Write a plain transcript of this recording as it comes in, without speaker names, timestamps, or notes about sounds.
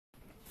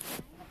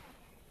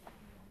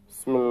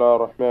Bismillah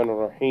ar-Rahman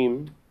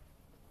ar-Rahim.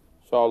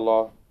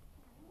 Inshallah,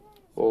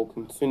 we'll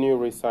continue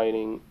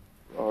reciting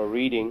or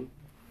reading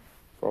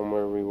from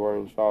where we were,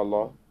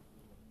 inshallah.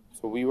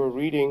 So we were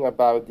reading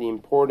about the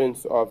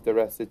importance of the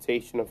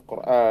recitation of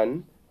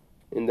Quran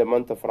in the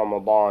month of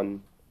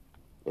Ramadan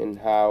and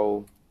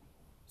how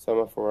some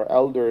of our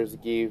elders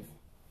gave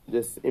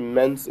this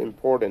immense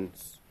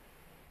importance.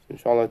 So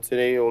inshallah,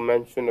 today we'll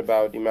mention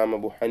about Imam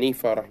Abu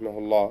Hanifa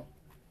rahimahullah.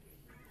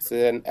 It's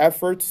an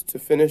effort to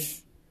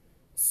finish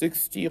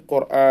 60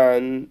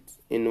 Qur'an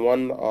in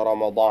one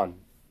Ramadan.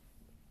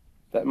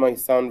 That might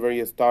sound very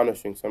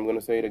astonishing, so I'm going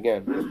to say it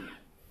again.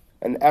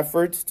 An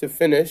effort to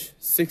finish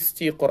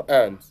 60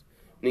 Qur'ans,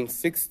 meaning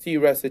 60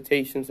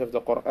 recitations of the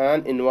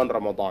Qur'an in one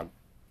Ramadan.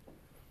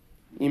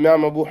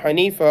 Imam Abu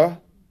Hanifa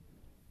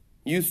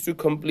used to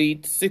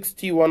complete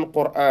 61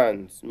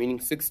 Qur'ans, meaning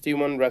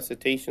 61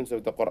 recitations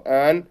of the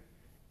Qur'an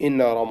in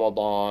a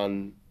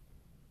Ramadan.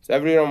 So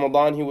every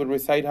Ramadan he would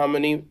recite how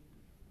many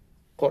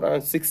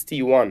Qur'an?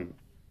 61.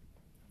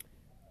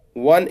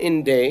 One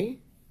in day,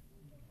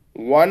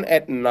 one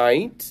at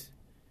night,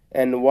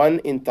 and one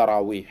in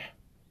Taraweeh.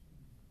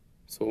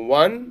 So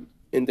one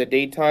in the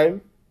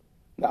daytime,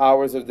 the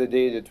hours of the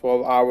day, the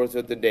 12 hours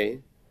of the day.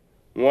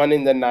 One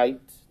in the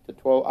night, the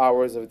 12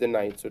 hours of the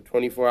night, so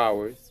 24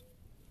 hours.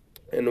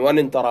 And one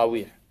in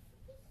Taraweeh.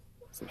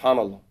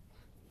 Subhanallah.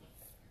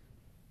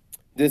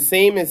 The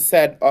same is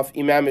said of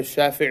Imam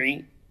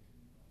al-Shafi'i.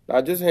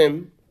 Not just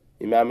him,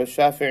 Imam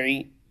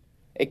al-Shafi'i,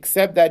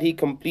 except that he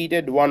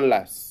completed one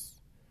less.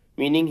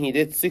 Meaning he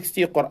did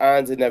 60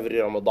 Qur'ans in every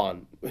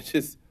Ramadan, which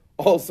is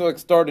also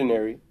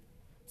extraordinary.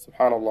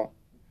 Subhanallah.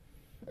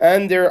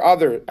 And there are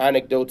other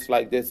anecdotes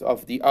like this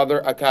of the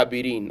other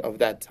akabirin of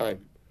that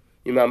time.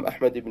 Imam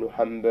Ahmad ibn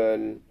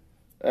Hanbal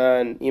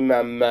and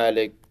Imam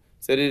Malik.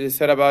 So it is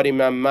said about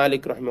Imam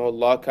Malik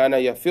rahimahullah, كان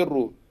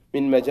يفر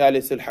من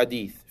مجالس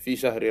الحديث في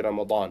شهر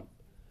رمضان.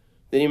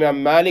 Then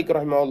Imam Malik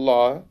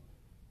rahimahullah,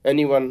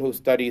 anyone who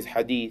studies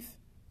hadith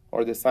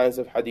or the science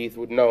of hadith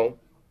would know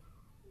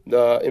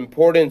the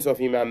importance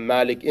of Imam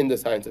Malik in the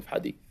science of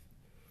hadith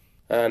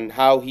and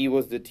how he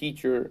was the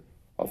teacher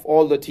of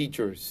all the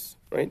teachers,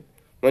 right?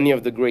 Many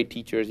of the great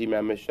teachers,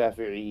 Imam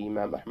al-Shafi'i,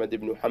 Imam Ahmad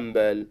ibn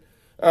Hanbal,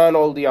 and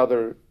all the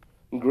other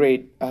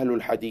great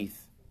Ahlul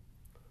Hadith.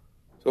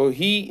 So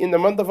he, in the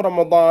month of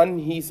Ramadan,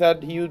 he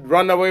said he would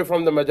run away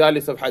from the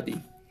majalis of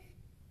hadith.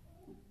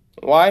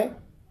 Why?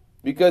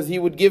 Because he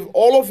would give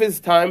all of his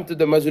time to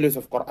the majlis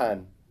of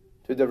Quran,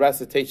 to the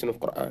recitation of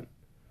Quran.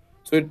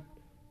 So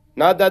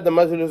not that the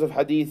majlis of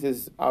hadith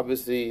is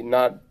obviously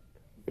not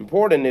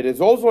important, it is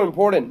also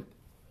important.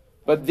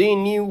 But they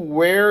knew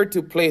where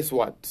to place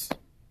what.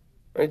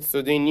 Right?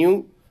 So they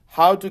knew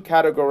how to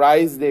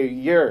categorize their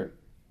year,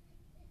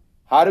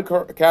 how to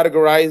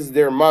categorize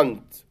their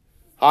month,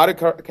 how to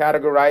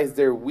categorize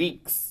their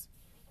weeks,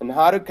 and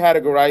how to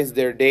categorize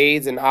their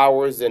days and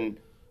hours and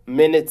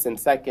minutes and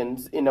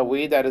seconds in a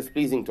way that is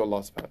pleasing to Allah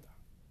subhanahu wa ta'ala.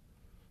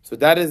 So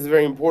that is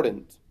very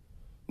important.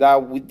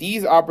 That with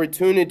these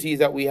opportunities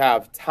that we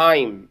have,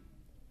 time,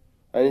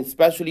 and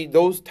especially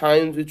those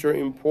times which are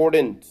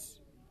important,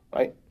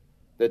 right?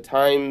 The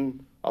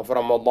time of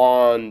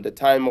Ramadan, the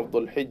time of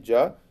Dhul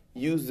Hijjah,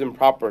 use them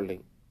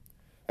properly.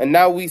 And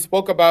now we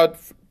spoke about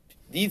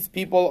these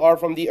people are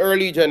from the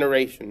early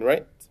generation,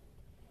 right?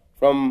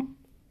 From,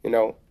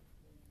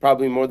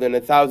 probably more than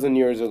 1,000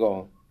 years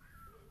ago.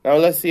 Now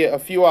let's see a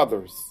few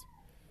others.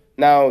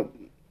 Now,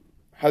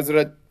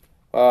 Hazrat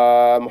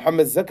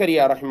Muhammad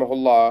Zakaria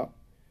rahimahullah,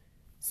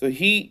 so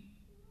he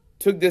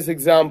took this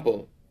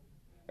example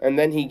and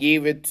then he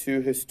gave it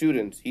to his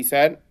students. He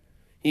said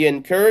he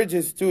encouraged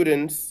his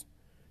students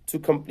to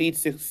complete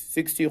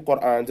 60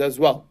 Qur'ans as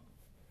well.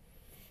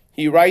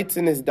 He writes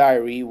in his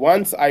diary,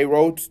 once I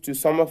wrote to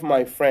some of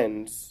my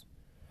friends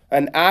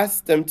and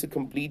asked them to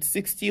complete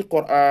 60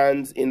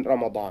 Qur'ans in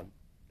Ramadan.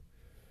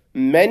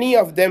 Many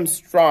of them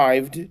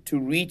strived to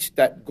reach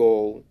that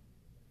goal.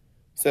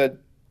 Said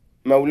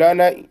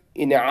Maulana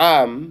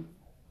Imām,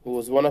 who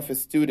was one of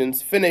his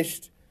students,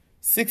 finished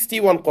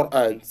 61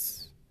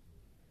 Qur'ans.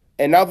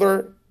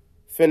 Another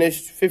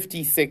finished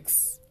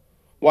 56,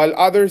 while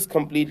others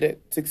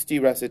completed 60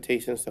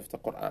 recitations of the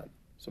Qur'an.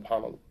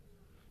 Subhanallah.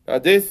 Now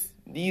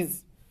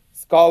these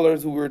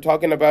scholars who we were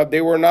talking about,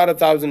 they were not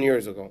 1,000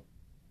 years ago.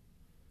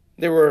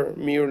 They were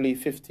merely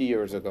 50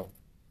 years ago.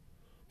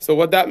 So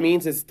what that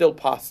means is still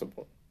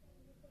possible.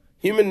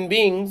 Human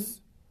beings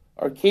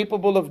are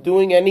capable of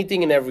doing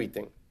anything and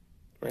everything,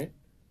 right?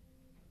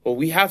 Well,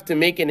 we have to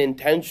make an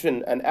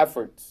intention and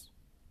efforts.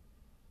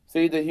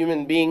 See, the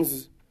human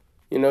beings,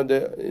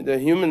 the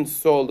human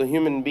soul, the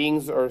human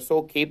beings are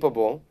so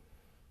capable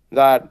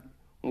that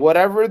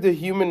whatever the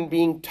human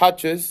being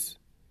touches,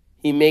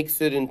 he makes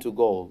it into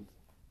gold.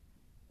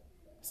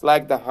 It's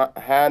like the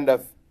hand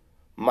of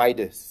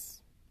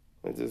Midas.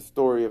 It's a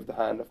story of the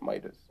hand of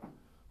Midas.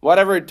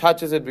 Whatever it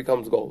touches, it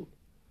becomes gold.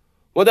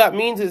 What that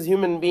means is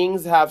human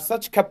beings have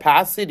such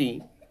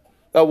capacity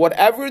that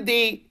whatever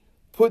they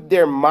put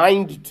their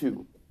mind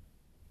to,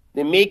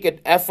 they make an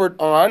effort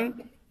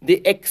on, they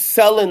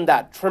excel in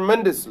that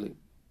tremendously.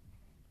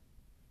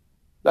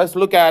 Let's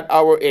look at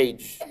our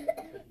age.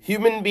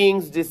 Human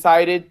beings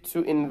decided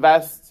to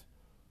invest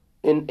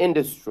in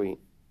industry.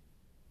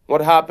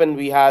 What happened?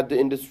 We had the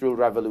Industrial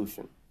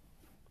Revolution,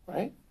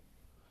 right?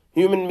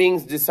 Human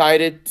beings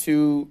decided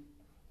to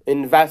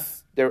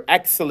invest their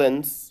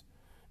excellence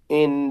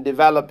in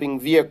developing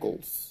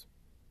vehicles.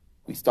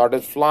 We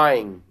started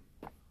flying.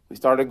 We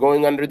started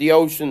going under the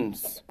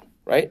oceans,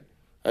 right?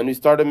 And we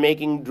started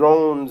making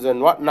drones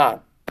and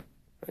whatnot.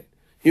 Right?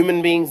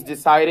 Human beings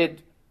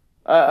decided,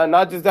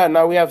 not just that,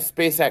 now we have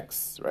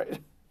SpaceX, right?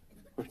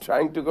 We're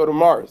trying to go to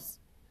Mars.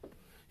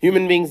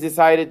 Human beings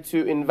decided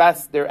to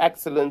invest their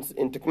excellence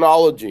in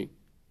technology,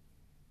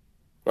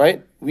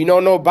 right? We know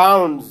no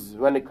bounds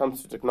when it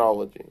comes to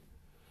technology.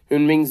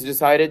 Human beings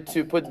decided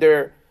to put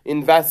their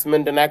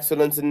investment and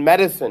excellence in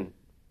medicine.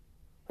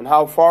 And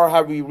how far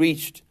have we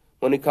reached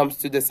when it comes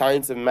to the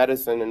science of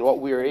medicine and what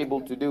we are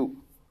able to do,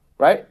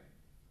 right?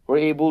 We're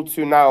able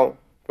to now,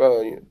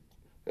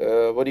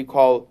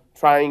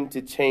 trying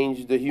to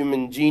change the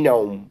human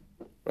genome,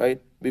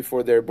 right?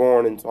 Before they're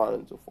born and so on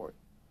and so forth.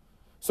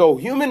 So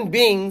human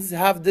beings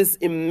have this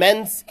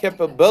immense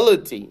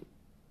capability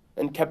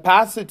and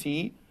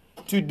capacity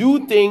to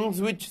do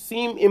things which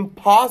seem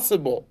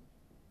impossible,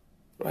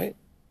 right?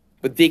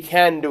 But they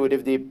can do it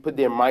if they put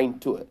their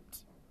mind to it.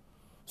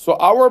 So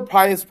our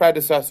pious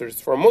predecessors,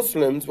 for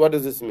Muslims, what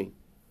does this mean?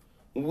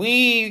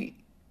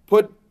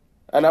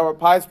 Our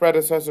pious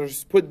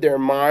predecessors put their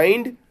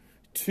mind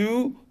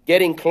to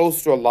getting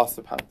close to Allah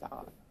subhanahu wa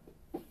ta'ala,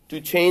 to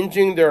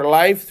changing their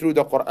life through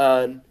the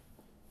Quran,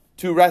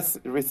 to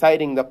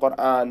reciting the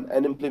Quran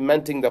and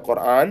implementing the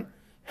Quran.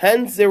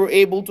 Hence, they were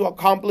able to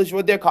accomplish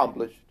what they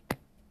accomplished.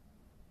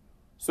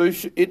 So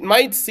it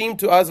might seem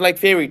to us like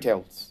fairy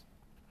tales.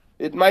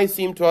 It might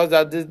seem to us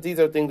that these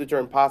are things which are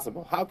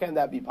impossible. How can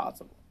that be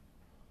possible?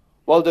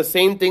 Well, the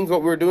same things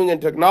what we're doing in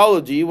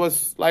technology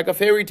was like a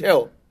fairy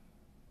tale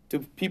to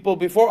people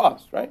before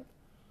us, right?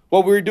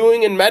 What we're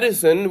doing in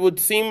medicine would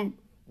seem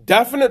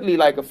definitely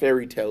like a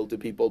fairy tale to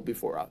people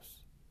before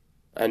us.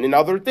 And in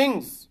other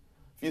things,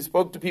 if you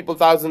spoke to people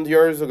thousands of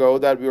years ago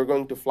that we were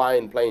going to fly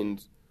in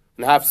planes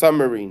and have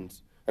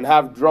submarines and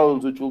have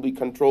drones which will be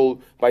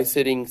controlled by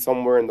sitting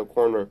somewhere in the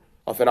corner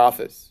of an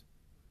office,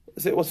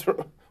 you say, what's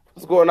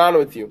going on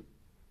with you?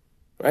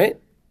 Right?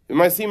 It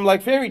might seem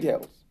like fairy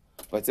tales,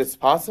 but it's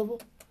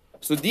possible.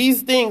 So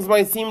these things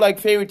might seem like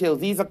fairy tales.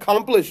 These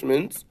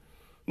accomplishments,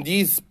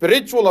 these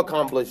spiritual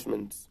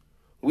accomplishments,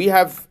 we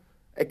have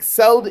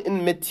excelled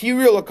in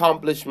material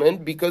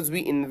accomplishment because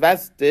we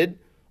invested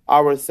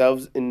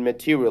ourselves in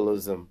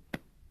materialism,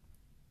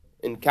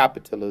 in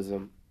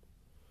capitalism.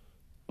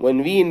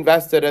 When we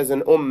invested as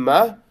an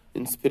ummah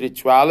in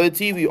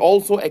spirituality, we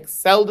also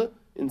excelled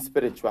in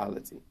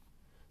spirituality.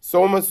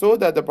 So much so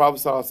that the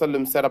Prophet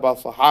ﷺ said about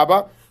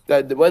Sahaba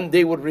that when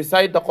they would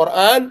recite the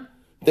Quran,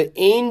 the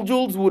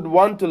angels would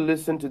want to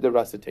listen to the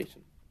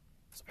recitation.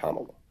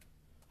 SubhanAllah.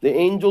 The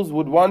angels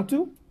would want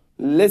to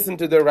listen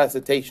to the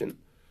recitation.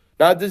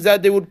 Not just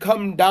that, they would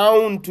come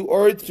down to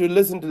earth to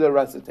listen to the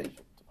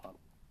recitation.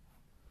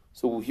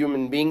 So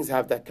human beings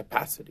have that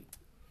capacity.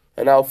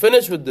 And I'll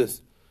finish with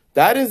this.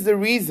 That is the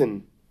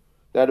reason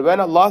that when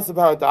Allah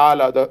subhanahu wa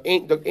ta'ala,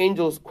 the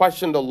angels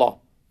questioned Allah,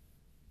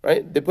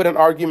 right? They put an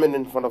argument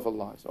in front of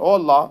Allah. So, oh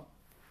Allah,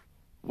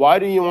 why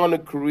do you want to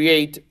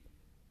create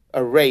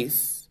a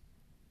race,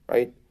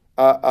 right?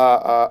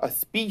 A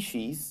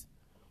species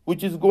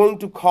which is going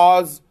to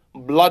cause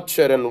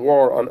bloodshed and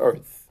war on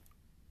earth?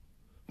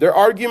 Their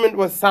argument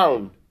was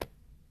sound,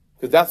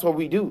 because that's what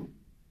we do.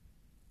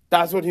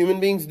 That's what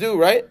human beings do,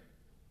 right?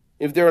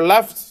 If they're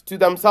left to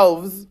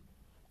themselves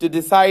to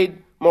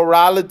decide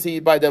morality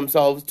by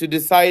themselves, to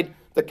decide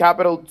the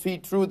capital T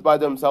truth by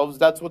themselves,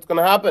 that's what's going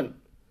to happen.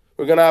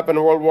 We're going to happen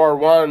in World War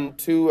I,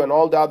 II, and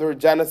all the other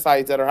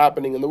genocides that are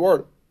happening in the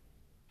world.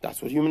 That's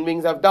what human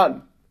beings have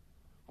done.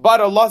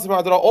 But Allah subhanahu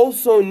wa ta'ala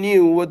also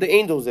knew what the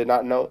angels did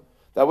not know,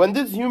 that when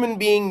this human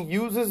being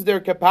uses their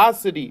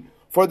capacity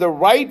for the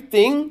right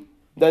thing,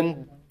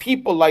 then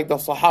people like the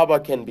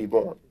Sahaba can be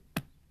born.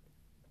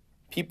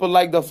 People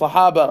like the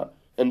Sahaba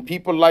and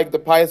people like the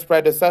pious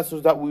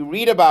predecessors that we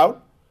read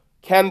about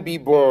can be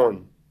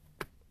born.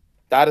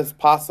 That is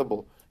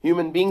possible.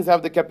 Human beings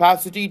have the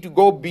capacity to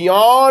go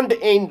beyond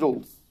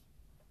angels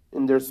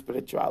in their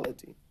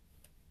spirituality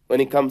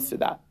when it comes to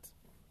that.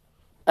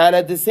 And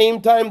at the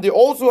same time, they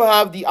also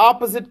have the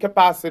opposite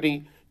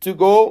capacity to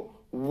go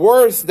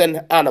worse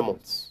than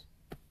animals,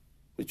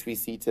 which we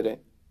see today.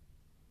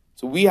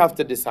 So we have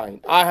to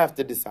decide. I have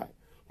to decide.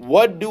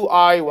 What do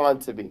I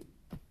want to be?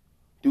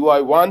 Do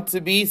I want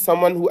to be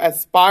someone who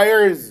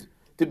aspires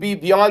to be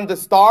beyond the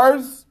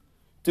stars,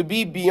 to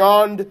be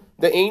beyond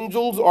the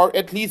angels, or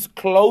at least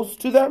close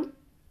to them?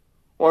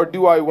 Or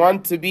do I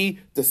want to be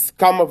the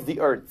scum of the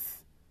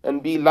earth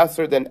and be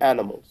lesser than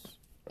animals?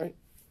 Right?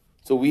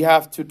 So we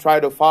have to try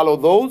to follow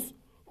those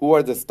who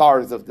are the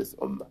stars of this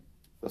ummah,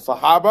 the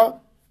Sahaba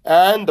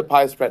and the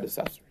pious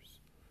predecessors.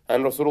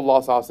 And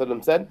Rasulullah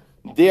ﷺ said,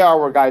 they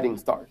are our guiding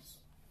stars.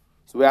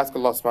 So we ask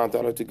Allah subhanahu wa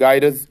ta'ala to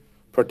guide us,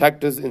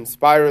 protect us,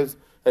 inspire us,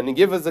 and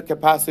give us the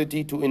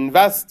capacity to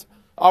invest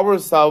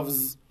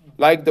ourselves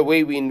like the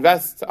way we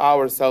invest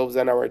ourselves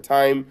and our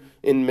time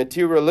in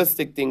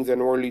materialistic things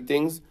and worldly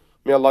things.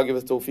 May Allah give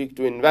us tawfiq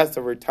to invest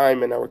our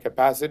time and our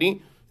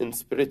capacity in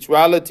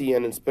spirituality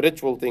and in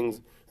spiritual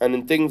things and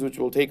in things which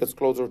will take us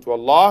closer to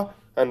Allah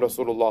and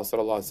Rasulullah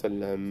sallallahu alaihi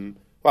wasallam.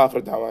 Wa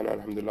akhir da'wana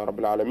alhamdulillah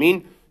rabbil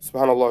alameen.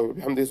 Subhanallah wa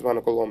bihamdihi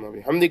subhanakallahumma wa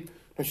bihamdik.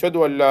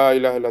 Nashhadu an la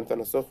ilaha illa anta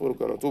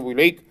nastaghfiruka wa natubu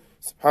ilayk.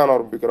 Subhana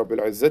rabbika rabbil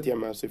izzati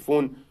amma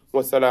yasifun.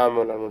 Wa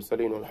salamun ala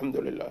al-mursaleen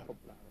walhamdulillahi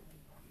rabbil alamin.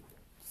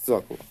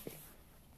 Jazakallah khair.